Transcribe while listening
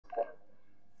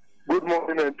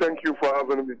morning, and thank you for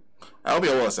having me. I hope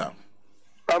you're well, sir.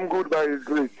 I'm good by His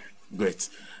grace. Great.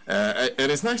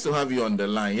 It is nice to have you on the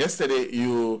line. Yesterday,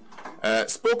 you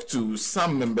spoke to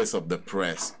some members of the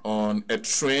press on a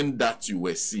trend that you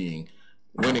were seeing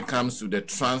when it comes to the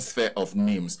transfer of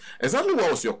names. Exactly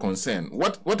what was your concern?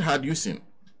 What had you seen?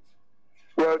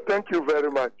 Well, thank you very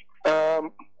much.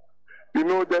 You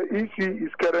know, the EC is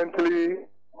currently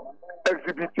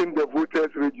exhibiting the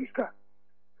voters' register.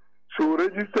 So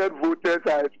registered voters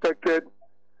are expected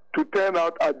to turn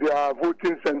out at their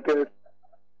voting centers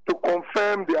to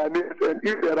confirm their names, and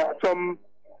if there are some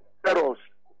errors,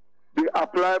 they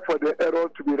apply for the errors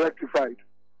to be rectified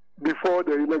before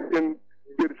the election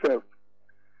itself.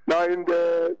 Now, in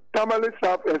the Tamale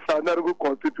South and Sganarigu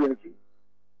constituency,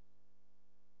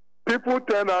 people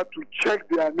turn out to check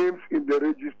their names in the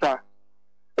register,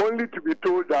 only to be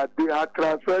told that they had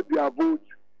transferred their votes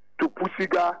to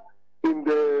Pusiga in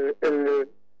the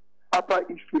Upper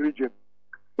East region,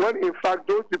 when in fact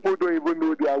those people don't even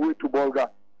know their way to Bolga,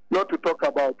 not to talk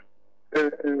about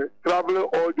traveling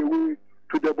all the way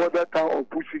to the border town of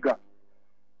Pusiga.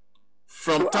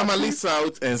 From so Tamale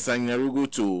South and Sganarigu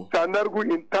to?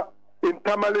 Sganarigu in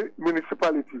Tamale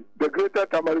municipality, the greater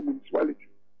Tamale municipality.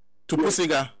 To yes.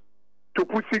 Pusiga? To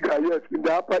Pusiga, yes, in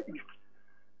the Upper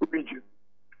East region.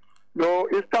 No,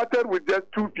 it started with just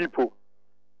 2 people.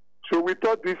 So we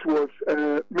thought this was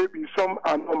maybe some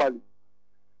anomaly.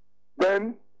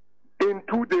 Then, in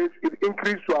 2 days, it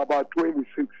increased to about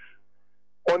 26.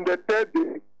 On the 3rd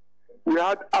day, we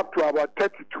had up to about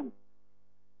 32.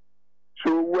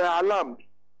 So we are alarmed.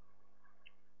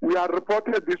 We had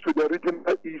reported this to the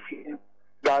regional EC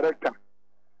director.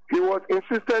 He was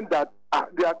insistent that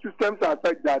their systems are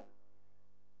such that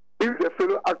if the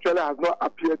fellow actually has not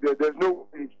appeared there, there's no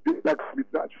way that can be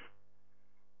transferred.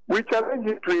 We challenge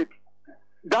him to it.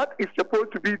 That is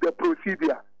supposed to be the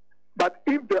procedure. But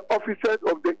if the officers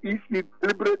of the EC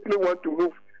deliberately want to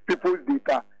move people's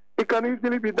data, it can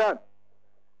easily be done.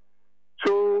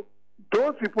 So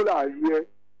those people are here.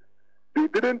 They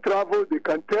didn't travel. They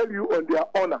can tell you on their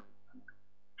honor.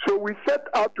 So we set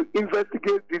out to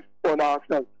investigate this on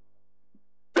ourselves.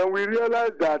 Then we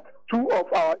realized that 2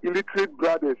 of our illiterate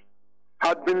brothers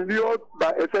had been lured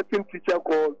by a certain teacher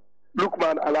called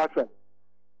Lukman Alasan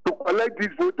to collect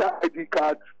these voter ID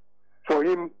cards for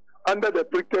him under the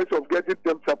pretext of getting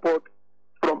them support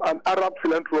from an Arab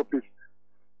philanthropist.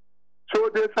 So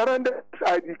they surrendered his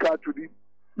ID card to the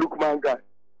Lukman guy.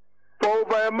 For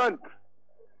over a month,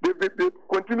 they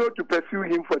continued to pursue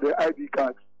him for the ID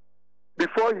cards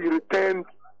before he returned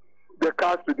the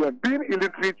cards to them. Being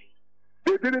illiterate,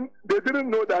 they didn't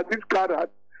know that these cards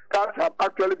have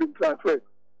actually been transferred.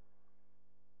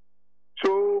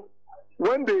 So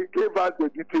when they gave us the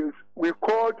details, we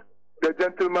called the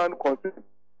gentleman concerned,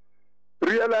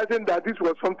 realizing that this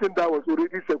was something that was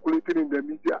already circulating in the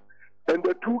media. And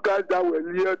the 2 guys that were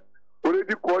leered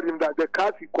already called him that the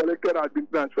cards he collected had been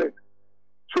transferred.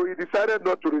 So he decided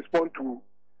not to respond to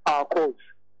our calls.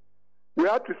 We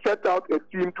had to set out a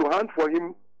team to hunt for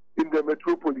him in the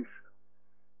metropolis.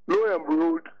 Lo and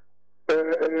behold,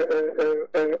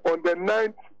 on the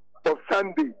 9th of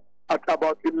Sunday at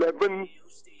about 11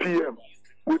 p.m.,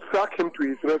 we tracked him to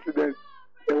his residence,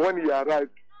 and when he arrived,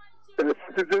 the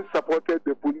citizens supported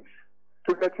the police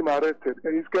to get him arrested,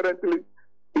 and he's currently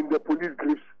in the police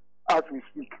grips as we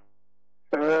speak.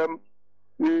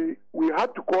 We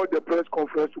had to call the press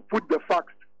conference to put the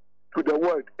facts to the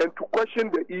world and to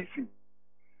question the EC,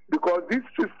 because these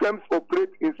systems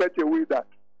operate in such a way that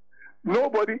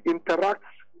nobody interacts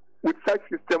with such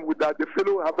system without the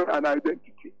fellow having an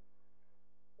identity.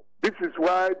 This is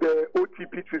why the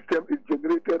OTP system is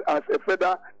generated as a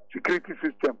federal security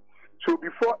system. So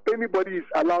before anybody is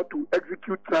allowed to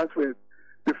execute transfers,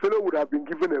 the fellow would have been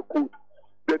given a code.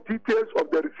 The details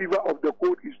of the receiver of the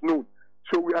code is known.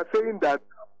 So we are saying that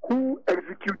who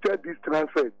executed these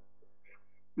transfers?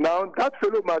 Now that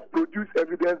fellow must produce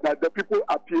evidence that the people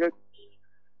appeared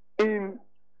in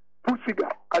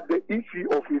Pusiga at the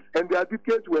EC office and their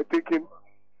details were taken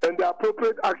and the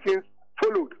appropriate actions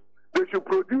followed. They should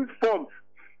produce forms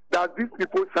that these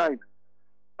people signed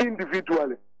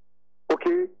individually,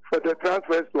 okay, for the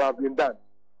transfers to have been done.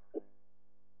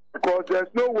 Because there's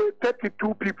no way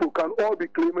 32 people can all be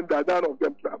claiming that none of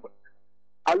them traveled.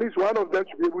 At least one of them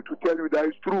should be able to tell you that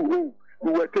it's true. Oh,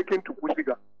 we were taken to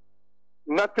Pusiga.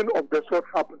 Nothing of the sort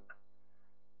happened.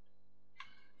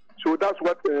 So that's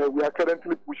what we are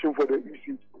currently pushing for the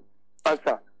EC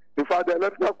answer. In fact, the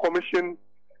Electoral Commission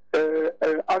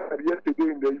answered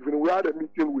yesterday in the evening. We had a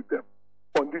meeting with them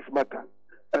on this matter.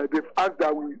 They've asked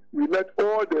that we let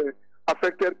all the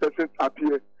affected persons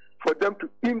appear for them to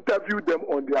interview them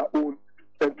on their own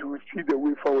and to see the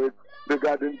way forward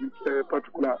regarding this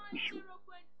particular issue.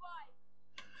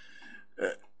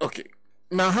 Okay.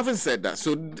 Now, having said that,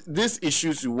 so these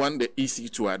issues you want the EC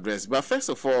to address, but first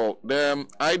of all, the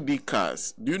ID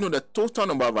cards, do you know the total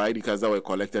number of ID cards that were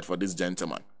collected for this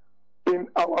gentleman? In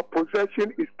our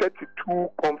possession is 32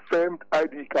 confirmed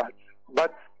ID cards,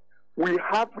 but we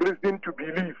have reason to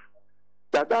believe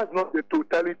that that's not the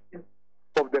totality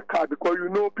of the card, because you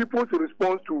know people's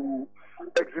response to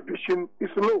exhibition is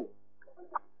low.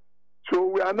 So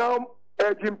we are now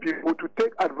urging people to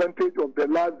take advantage of the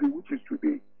last day, which is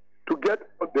today, to get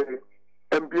out there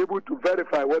and be able to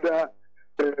verify whether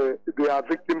they are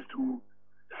victims to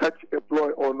such a ploy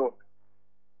or not.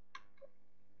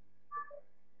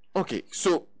 Okay,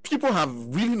 so people have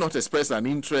really not expressed an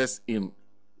interest in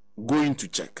going to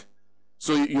check.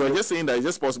 So you are just saying that it's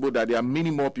just possible that there are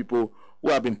many more people who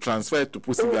have been transferred to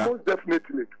Pusiga? Most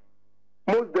definitely.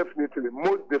 Most definitely.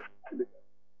 Most definitely.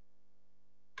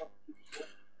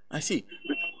 I see.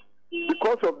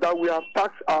 Because of that, we have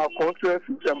tasked our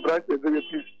constituencies and branch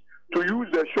executives to use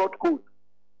the short code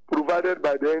provided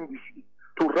by the NDC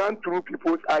to run through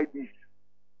people's IDs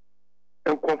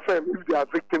and confirm if they are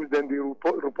victims, then they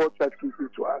report such cases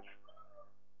to us.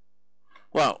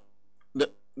 Wow.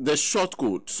 The short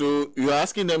code. So you're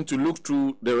asking them to look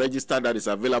through the register that is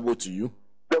available to you?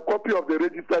 The copy of the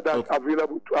register that's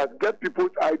available to us. Get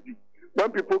people's ID.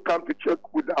 When people come to check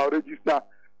with our register,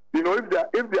 you know, if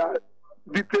their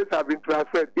details have been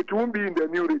transferred, it won't be in the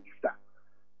new register.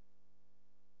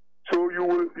 So you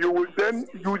will then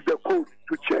use the code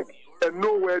to check and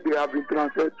know where they have been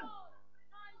transferred to.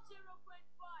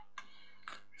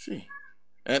 See,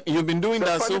 and you've been doing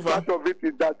that so far. The part of it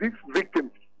is that these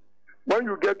victims, when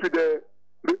you get to the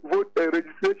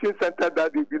registration center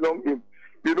that they belong in,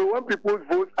 you know, when people's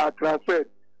votes are transferred,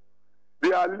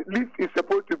 their list is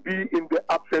supposed to be in the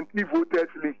absentee voters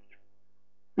list.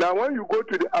 Now, when you go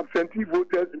to the absentee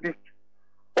voters list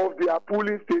of their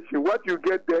polling station, what you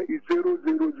get there is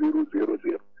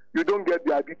 00000. You don't get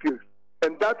their details.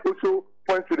 And that also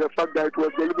points to the fact that it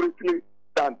was deliberately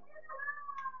done.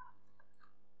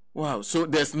 Wow. So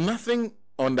there's nothing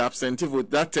on the absentee vote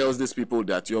that tells these people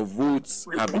that your votes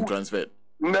have been transferred?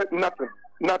 Nothing.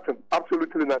 Nothing.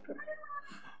 Absolutely nothing.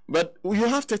 But you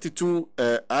have 32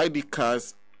 ID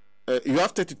cards. You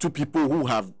have 32 people who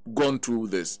have gone through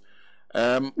this.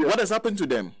 Yes. What has happened to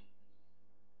them?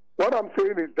 What I'm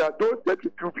saying is that those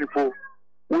 32 people,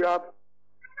 we have,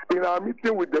 in our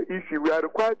meeting with the EC, we are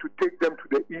required to take them to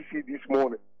the EC this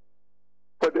morning.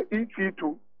 For the EC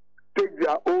to take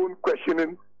their own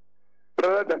questioning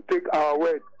rather than take our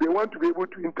word. They want to be able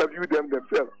to interview them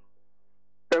themselves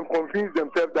and convince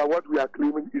themselves that what we are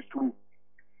claiming is true.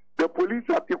 The police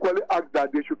have equally asked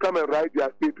that they should come and write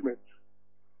their statements.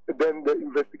 Then the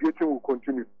investigation will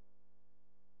continue.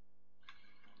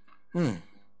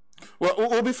 Well,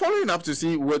 we'll be following up to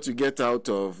see what you get out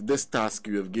of this task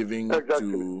you have given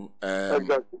to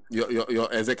your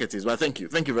executives. But thank you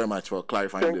very much for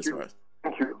clarifying this for us.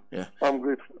 Thank you. Yeah, I'm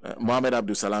grateful. Mohammed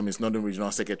Abdul Salam is Northern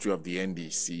Regional Secretary of the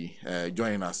NDC,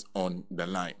 joining us on the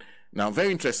line. Now,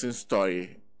 very interesting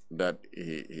story that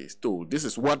he's told. This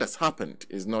is what has happened.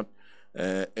 It's not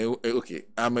okay.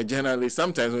 I'm a journalist.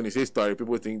 Sometimes when you say story,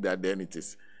 people think that then it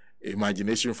is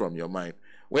imagination from your mind.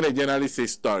 When a journalist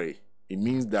says story, it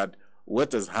means that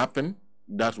what has happened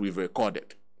that we've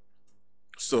recorded.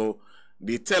 So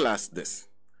they tell us this,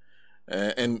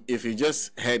 and if you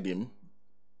just heard him,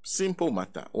 simple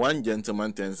matter. One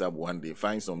gentleman turns up one day,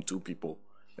 finds some two people,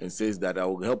 and says that I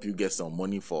will help you get some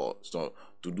money to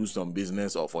do some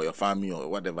business or for your family or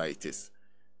whatever it is.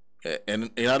 And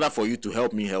in order for you to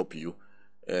help me help you,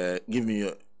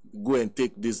 go and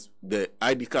take the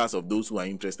ID cards of those who are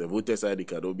interested, voters ID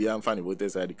card, or be funny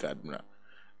voters ID card.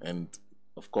 And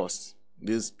of course,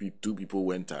 these two people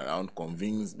went around,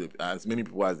 convinced as many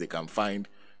people as they can find,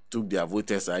 took their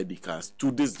voters ID cards to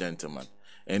this gentleman,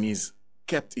 and he's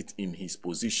kept it in his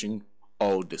position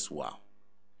all this while.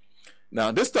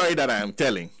 Now, this story that I am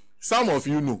telling, some of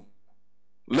you know,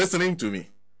 listening to me,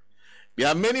 there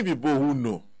are many people who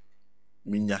know,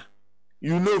 Minya,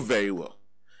 you know very well,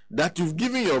 that you've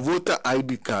given your voter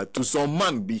ID card to some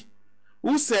man B,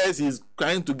 who says he's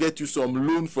trying to get you some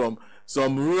loan from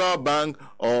some rural bank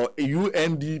or a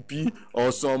UNDP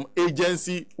or some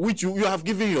agency, which you have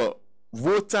given your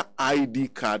voter ID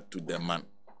card to the man.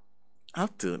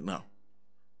 Up till now,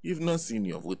 you've not seen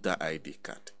your voter ID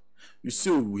card. You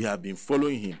see, we have been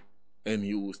following him, and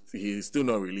he is still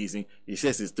not releasing. He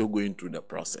says he's still going through the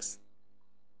process.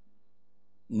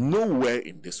 Nowhere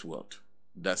in this world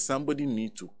does somebody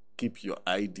need to keep your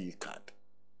ID card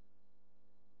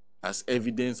as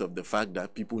evidence of the fact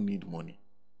that people need money.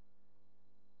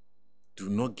 do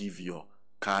not give your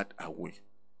card away.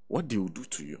 What they will do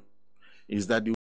to you is that they